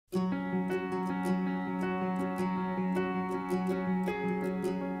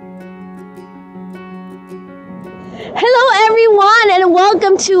Hello everyone and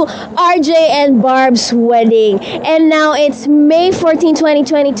welcome to RJ and Barb's wedding. And now it's May 14,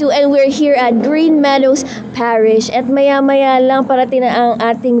 2022 and we're here at Green Meadows Parish at maya-maya lang parating na ang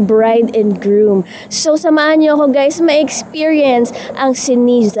ating bride and groom. So samahan niyo ako guys ma-experience ang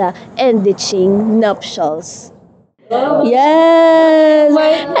Siniza and Ditching nuptials. Yes!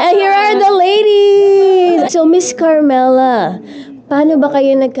 And here are the ladies! So Miss Carmela, paano ba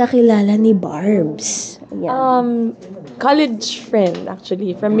kayo nagkakilala ni Barbs? Ayan. College friend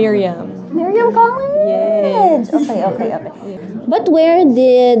actually from Miriam. Miriam College! Yes. Okay. But where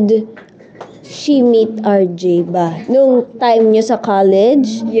did she meet RJ ba? Nung time nyo sa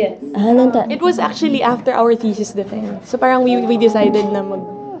college? Yes. Nung It was actually after our thesis defense. So parang we decided na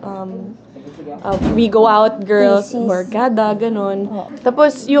we go out girls, Thesis. barkada, ganun.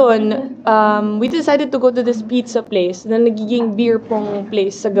 Tapos yun, we decided to go to this pizza place na nagiging beer pong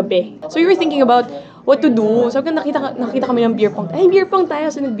place sa gabi. So we were thinking about what to do. So nakita kami ng beer pong. Ay, beer pong tayo.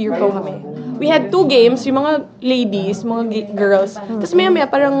 So nag-beer pong kami. We had 2 games, yung mga ladies, mga girls. Tapos maya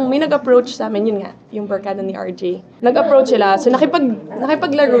parang may nag-approach sa amin, yun nga, yung barkada ni RJ. Nag-approach sila, so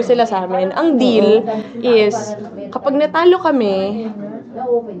nakipaglaro sila sa amin. Ang deal is, kapag natalo kami,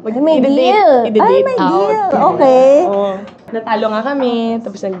 May deal! Ay, may out. deal! Okay. Oo. Natalo nga kami,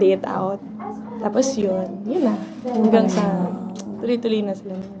 tapos nag-date out. Tapos yun na. Hanggang sa tuloy-tuloy na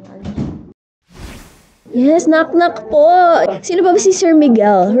sila ng RJ. Yes, knock po. Sino ba si Sir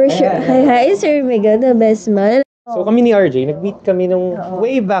Miguel? Hi, Sir Miguel, the best man. So kami ni RJ, nag-meet kami nung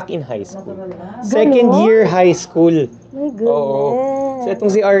way back in high school. Second year high school. My goodness. Oo. So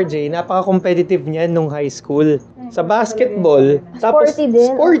itong si RJ, napaka-competitive niya nung high school. Sa basketball, tapos Sporty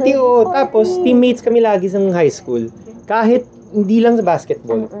din. sporty, Okay, oh. sporty. Tapos teammates kami lagi sa high school. Kahit hindi lang sa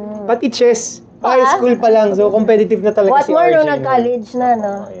basketball. Pati chess. High school pa lang. So competitive na talaga What si more RJ. nung nag-college na,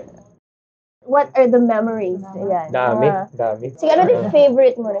 no? What are the memories? Ayan. Dami. Sige, ano yung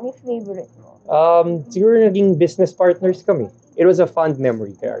favorite mo? Ano yung favorite mo? Siguro naging business partners kami. It was a fond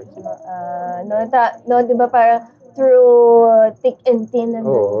memory kay RJ. Di ba parang through thick and thin.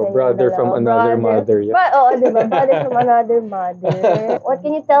 Oh, brother from another mother. Yeah. Di ba? Brother from another mother. What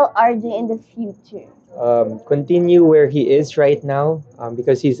can you tell RJ in the future? Continue where he is right now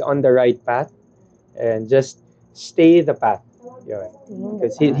because he's on the right path and just stay the path. Yeah.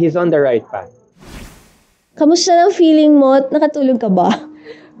 Because he's on the right path. Kamusta ng feeling mo? Nakatulog ka ba?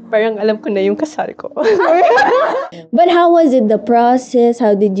 Parang alam ko na yung kasal ko. But how was it, the process?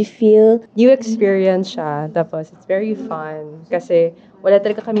 How did you feel? New experience siya. Tapos, it's very fun. Kasi, wala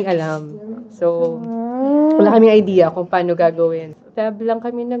talaga kaming alam. So, wala kaming idea kung paano gagawin. Feb lang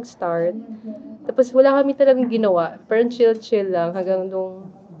kami nag-start. Tapos, wala kami talagang ginawa. Parang chill-chill lang hanggang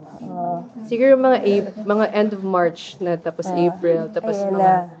nung siguro mga end of March na tapos April. Tapos,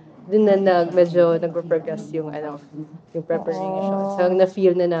 dun na medyo nag-progress yung preparation. So,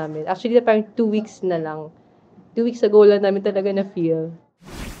 na-feel na namin. Actually, parang 2 weeks na lang. 2 weeks ago lang namin talaga na-feel.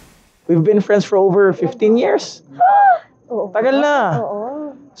 We've been friends for over 15 years. Tagal na.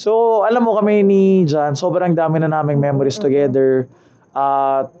 So, alam mo kami ni John, sobrang dami na naming memories together.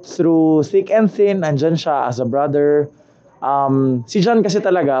 Through thick and thin, andyan siya as a brother. Si John kasi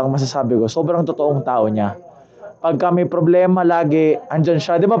talaga, ang masasabi ko, sobrang totoong tao niya. Pagka may problema, lagi, andyan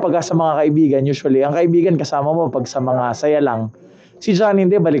siya. Di ba pag sa mga kaibigan, usually, ang kaibigan kasama mo pag sa mga saya lang. Si John,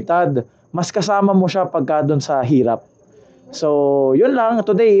 hindi, baliktad. Mas kasama mo siya pagka doon sa hirap. So, yun lang.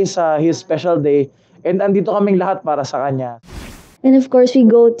 Today is his special day. And andito kaming lahat para sa kanya. And of course, we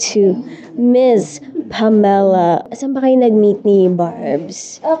go to Miss Pamela. Saan ba kayo nag-meet ni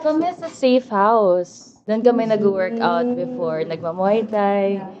Barbs? Kami sa safe house. Doon kami nag-workout before. Nagma-muay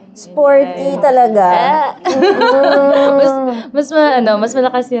thai. Sporty talaga. Mas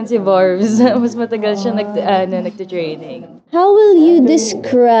malakas yan si Barbs. Mas matagal siya nagte-training. How will you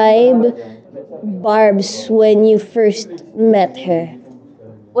describe Barbs when you first met her?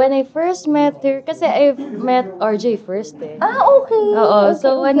 When I first met her, kasi I met RJ first eh. Okay. Oo,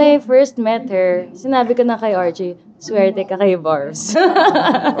 so when I first met her, sinabi ko na kay RJ, swerte ka kay Barbs.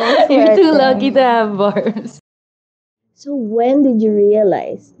 You're too lucky to have Barbs. So when did you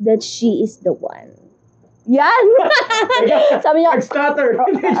realize that she is the one? Yan! Sabi niya, Nag-stutter.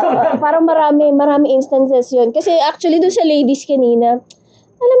 parang marami instances yun. Kasi actually doon sa ladies kanina,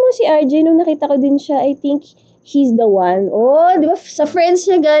 alam mo si RJ, nung nakita ko din siya, I think he's the one. Oh, di ba? Sa friends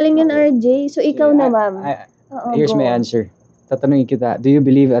niya galing yun, RJ. So ikaw na, ma'am. Here's my answer. Tatanungin kita, do you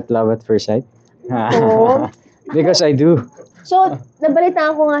believe at love at first sight? Oo. Because I do. So,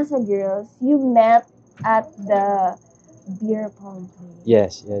 nabalitaan ko nga sa girls, you met at the beer pong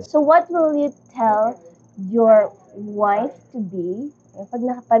place. Yes. So, what will you tell your wife to be pag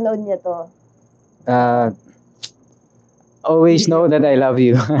nakapanood niya to? always know that I love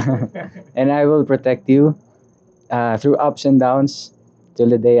you. And I will protect you through ups and downs till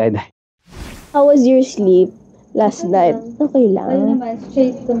the day I die. How was your sleep last night? Okay Ayun lang. naman,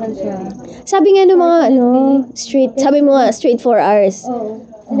 straight naman siya. Sabi nga ng mga straight, sabi mo nga, straight 4 hours. Oo.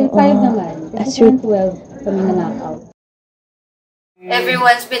 Hindi, 5 naman. Kasi Sweet. 12 kami na knockout.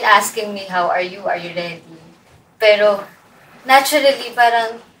 Everyone's been asking me, how are you? Are you ready? Pero, naturally,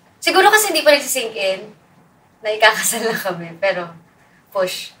 parang, siguro kasi hindi pa nagsisink in, na ikakasal na kami. Pero,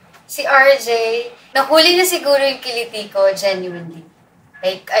 push. Si RJ, nahuli niya siguro yung kiliti ko genuinely.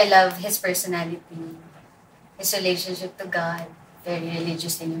 Like, I love his personality, his relationship to God, very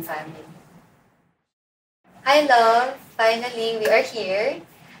religious in yung family. Hi, love. Finally, we are here.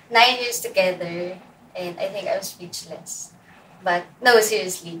 9 years together. And I think I'm speechless. But, no,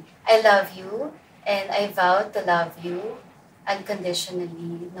 seriously. I love you. And I vow to love you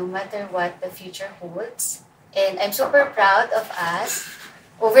unconditionally, no matter what the future holds. And I'm super proud of us.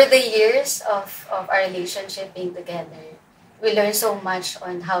 Over the years of our relationship being together, we learned so much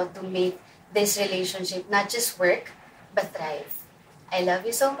on how to make this relationship not just work, but thrive. I love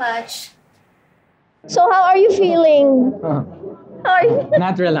you so much. So how are you feeling? How are you?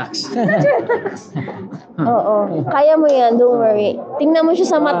 Not relaxed. Oo. Kaya mo yan, don't worry. Tingnan mo siya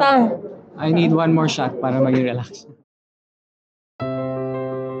sa mata. I need one more shot para maging relax.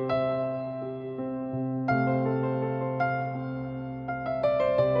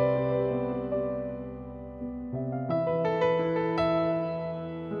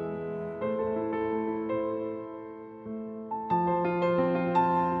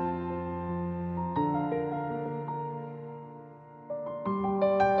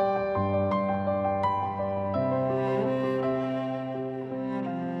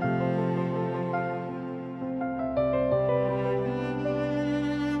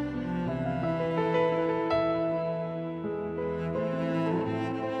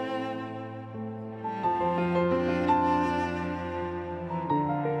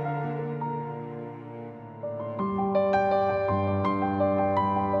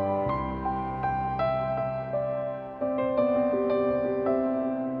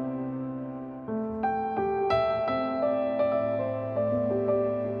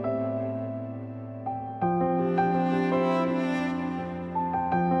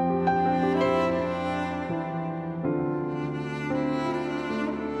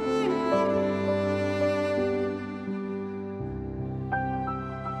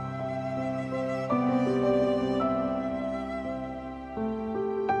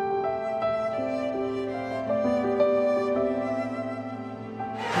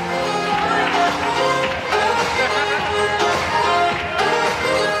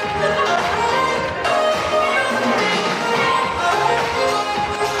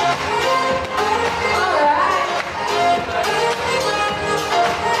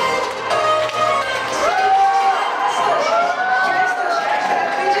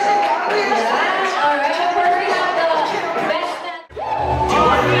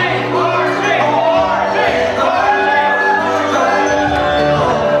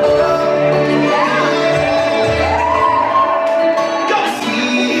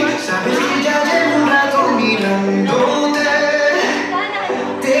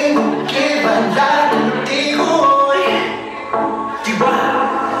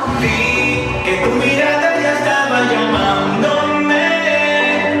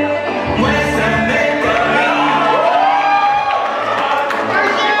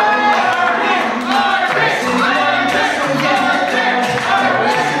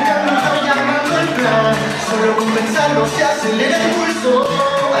 Despacito,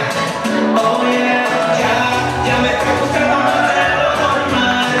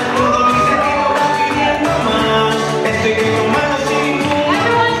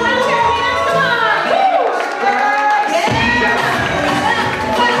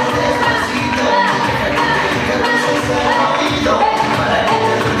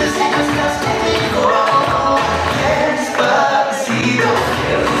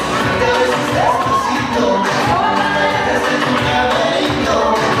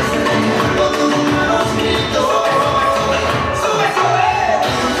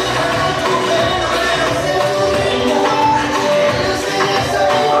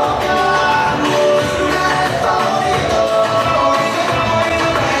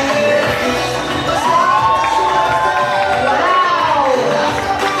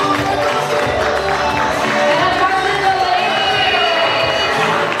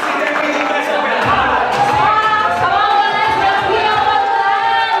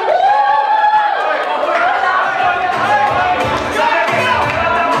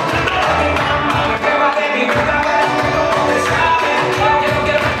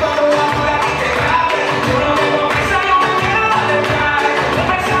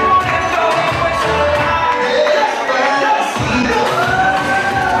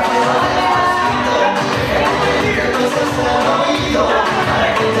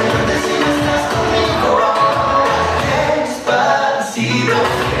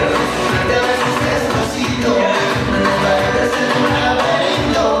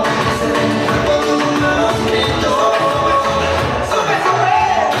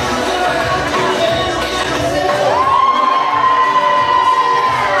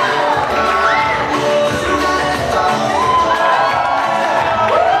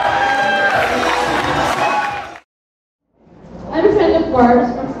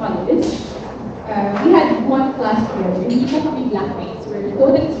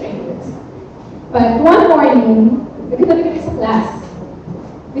 strangers. But one morning, nagkatabi kami sa class.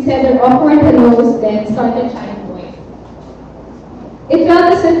 We said our awkward hellos, then started chatting away. It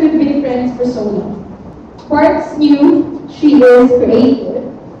felt as if we've been friends for so long. Parks knew she is creative,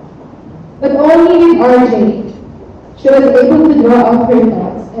 but only with RJ, she was able to draw out her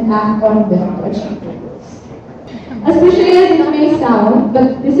thoughts and act on them to achieve her goals. As cliche as it may sound,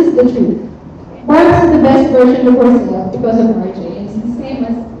 but this is the truth. Barbs is the best version of herself because of RJ, and it's the same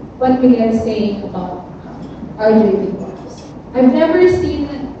as what Miguel is saying about RJ with Barbs. I've never seen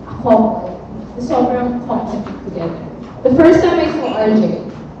a couple na sobrang confident together. The first time I saw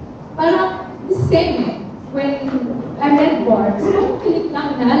RJ, parang the same eh. When I met Barbs, parang pilit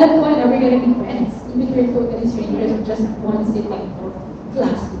lang na alam ko na we're gonna be friends. Even we're totally strangers, just one sitting or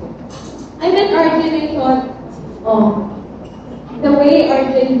class together. I met RJ and I thought, oh, the way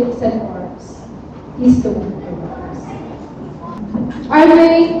RJ looks at Barbs, he's the one for Barbs. RJ,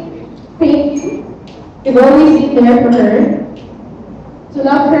 thank you. You've always been there for her, to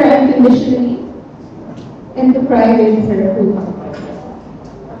love her unconditionally, and to cry with her who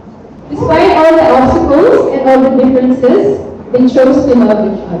despite all the obstacles and all the differences, they chose to love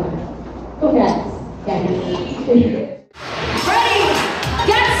each other. Congrats, guys. Thank you. Ready,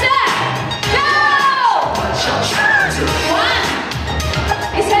 get set, go! One.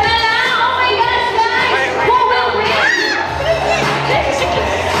 Isa na lang. Oh my gosh, guys! Who will win?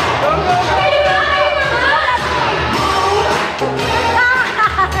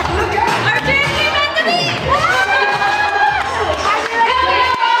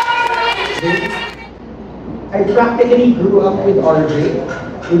 I practically grew up with RJ.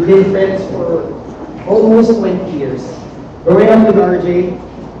 We've been friends for almost 20 years. Growing up with RJ,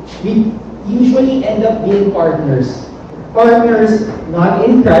 we usually end up being partners. Partners not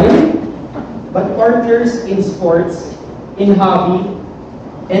in crime, but partners in sports, in hobby,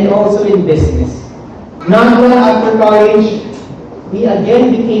 and also in business. Not long after college, we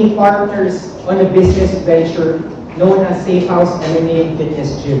again became partners on a business venture known as Safe House MMA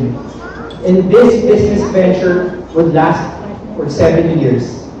Fitness Gym. And this business venture would last for 7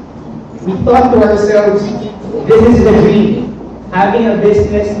 years. We thought to ourselves, this is the dream. Having a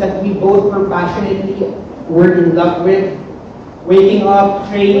business that we both were passionately were in love with, waking up,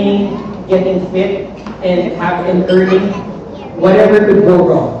 training, getting fit, and earning, whatever could go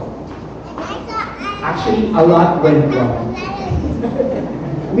wrong. Actually, a lot went wrong.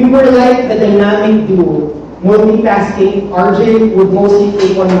 We were like the dynamic duo. Multitasking, RJ would mostly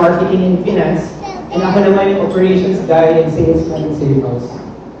take on marketing and finance, and ako naman yung operations guy and sales man in Safe House.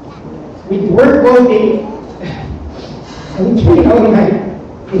 We'd work all day, and train all night.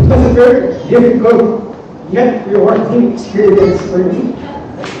 It was a very difficult, yet rewarding experience for me.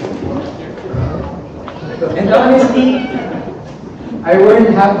 And honestly, I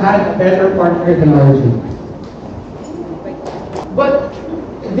wouldn't have had a better partner than RJ. But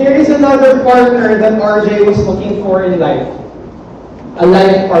there is another partner that RJ was looking for in life. A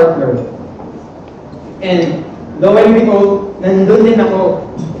life partner. And lo and behold, nandun din ako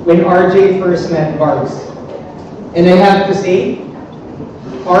when RJ first met Barbs. And I have to say,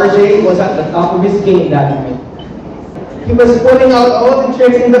 RJ was at the top of his game that night. He was pulling out all the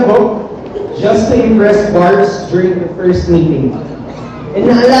tricks in the book just to impress Barbs during the first meeting.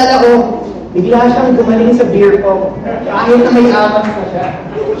 And naalala ko, bigla siyang gumaling sa beer pong kahit na may apat na siya.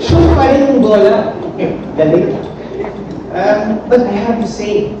 Shoot pa rin yung bola. Galing. But I have to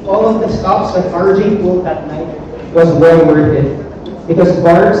say, all of the stops that RJ pulled that night was well worth it. Because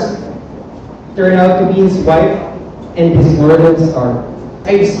Barbs turned out to be his wife and his northern star.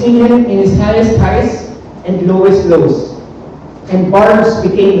 I've seen him in his highest highs and lowest lows. And Barbs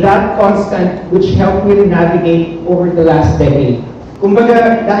became that constant which helped me navigate over the last decade.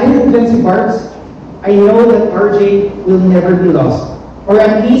 Kumbaga, dahil nandyan si Barbs, I know that RJ will never be lost. Or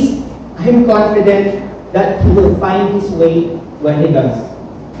at least, I'm confident that he will find his way when he does.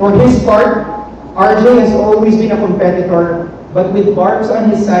 For his part, RJ has always been a competitor, but with Barbs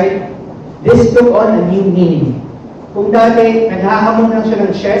on his side, this took on a new meaning. Kung dati, naghahamon lang siya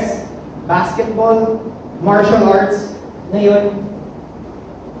ng chess, basketball, martial arts, ngayon,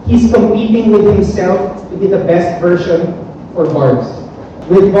 he's competing with himself to be the best version for Barbs.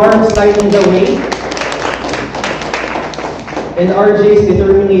 With Barbs lighting the way, and RJ's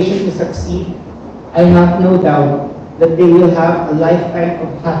determination to succeed, I have no doubt that they will have a lifetime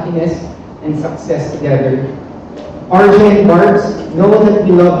of happiness and success together. RJ and Barbs, know that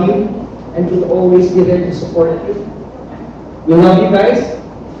we love you and will always be there to support you. We love you guys.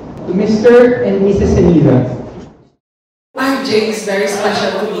 To Mr. and Mrs. Anita. RJ is very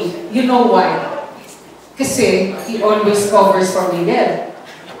special to me. You know why? Kasi he always covers for Miguel.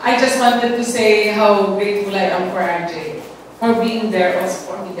 I just wanted to say how grateful I am for RJ, for being there also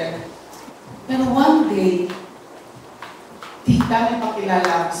for me then. Pero one day, tita, may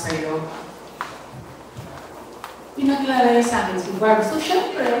pakilala ako sa'yo. Pinakilala niya sa akin si Barb. So,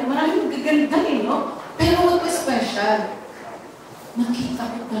 syempre, maraming gaganda no? Pero what was special? Nakita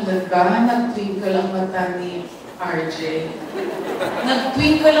ko talaga, nag-twinkle ang mata ni RJ.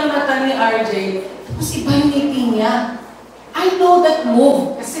 Nag-twinkle ang mata ni RJ. Tapos iba yung ngiti niya. I know that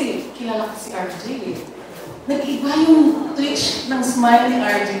move. Kasi kilala ko si RJ eh. Nag-iba yung twitch ng smile ni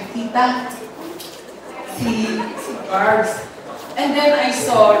RJ. Tita, si Barbs. And then I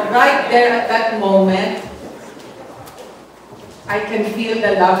saw right there at that moment, I can feel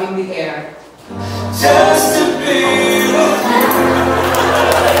the love in the air. Just to be with you.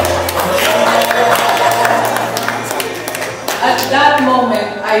 At that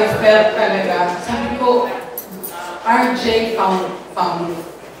moment, I felt talaga, sabi ko, RJ found it.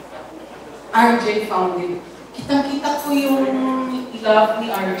 RJ found it. Kitang-kita ko yung love ni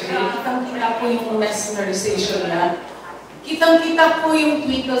RJ. Kitang-kita ko yung mesmerization niya. Kitang-kita ko yung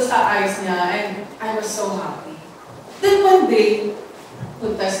twinkle sa eyes niya, and I was so happy. Then one day,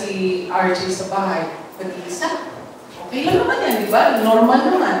 punta si RJ sa bahay, nag-iisa. Okay lang naman yan, di ba?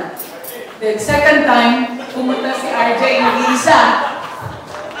 Normal naman. Then second time, pumunta si RJ, nag-iisa.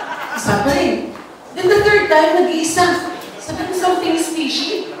 Isa pa rin. Then the third time, nag-iisa. Sabi ko, something is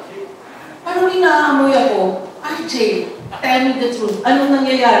fishy. Parang inaamoy ako, RJ, tell me the truth. Anong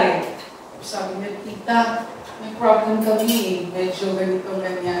nangyayari? Sabi niya, tita, may problem kami eh. Medyo ganito,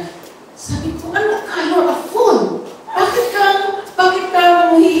 ganyan. Sabi ko, ano ka? You're a fool. Bakit ka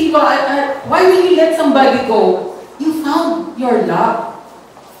humihiwa? Why will you let somebody go? You found your love.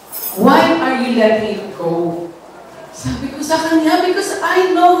 Why are you letting it go? Sabi ko sa kanya, because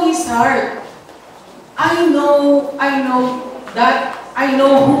I know his heart. I know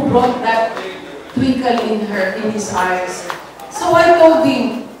who brought that twinkle in his eyes. So I told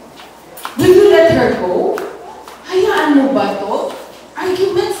him, will you let her go? Hayaan mo ba to?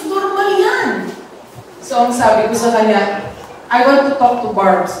 Arguments, normal yan. So ang sabi ko sa kanya, I want to talk to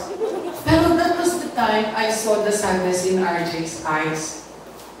Barbs. Pero that was the time I saw the sadness in RJ's eyes.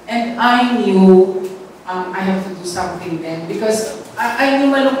 And I knew I have to do something then because I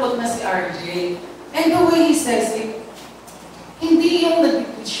knew malungkot na si RJ. And the way he says it, hindi yung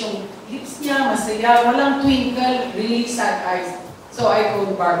nag-twitch yung lips niya, masaya, walang twinkle, really sad eyes. So I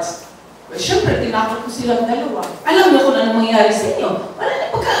told Barbs, well, syempre, tinakot ko silang dalawa. Alam niyo kung ano mangyayari sa inyo. Wala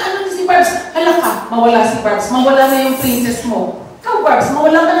na pagkaano na si Barbs. Hala ka, mawala si Barbs. Mawala na yung princess mo. Ikaw, Barbs,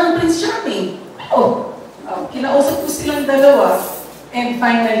 mawala ka ng Prince Charming. Kinausap ko silang dalawa. And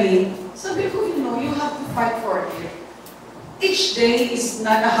finally, sabi ko, you have to fight for it. Each day is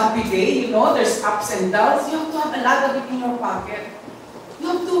not a happy day, there's ups and downs. You have to have a lot of it in your pocket. You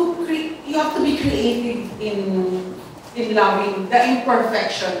have to be creative in loving the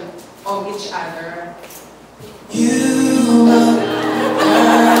imperfection of each other.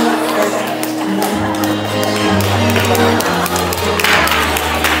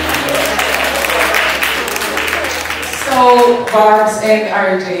 So, Barbs and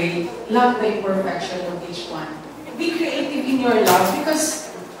RJ, love the imperfection of each one. Be creative in your love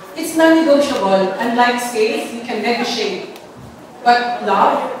because it's non-negotiable. Unlike scales, you can negotiate. But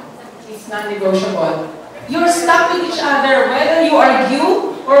love is non-negotiable. You're stuck with each other, whether you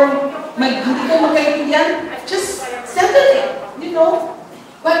argue or hindi ka magkaintindihan, just settle it,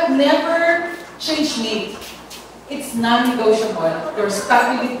 But never change me. It's non-negotiable. You're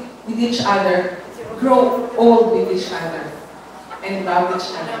stuck with each other. Grow old with each other. And love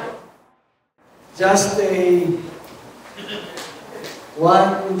each other. Just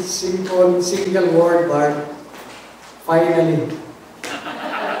one single word, Barb. Finally.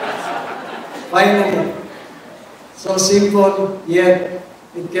 Finally. So simple, yet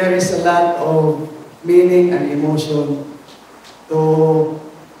it carries a lot of meaning and emotion to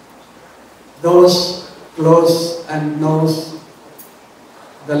those close and knows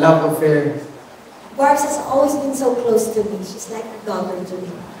the love affair. Barbs has always been so close to me. She's like a daughter to me.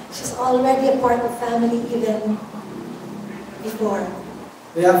 She's already a part of family even before.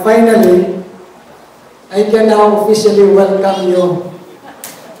 Yeah, finally, I can now officially welcome you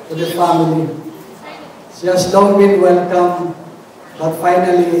to the family. She has long been welcome, but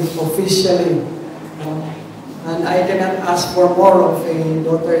finally, officially, and I cannot ask for more of a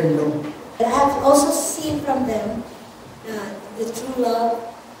daughter-in-law. I have also seen from them the true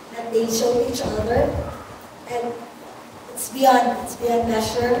love that they show each other, and it's beyond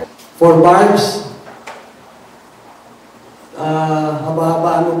measure. For Barbs,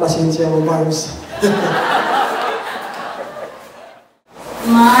 haba-haba ang pasensya mo, Barbs.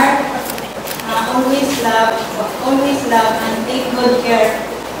 Mark, always love and take good care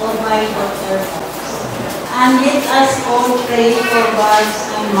of my daughter. And let us all pray for Barbs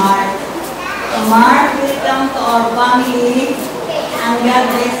and Mark. Mark, welcome to our family and God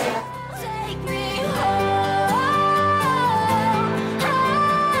bless.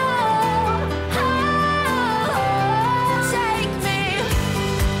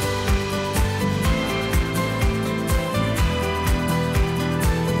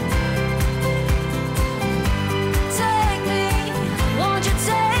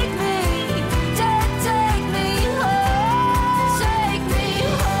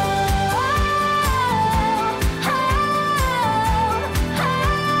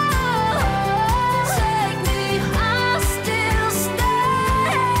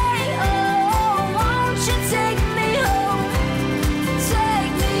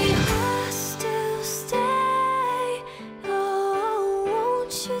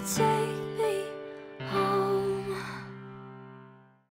 Take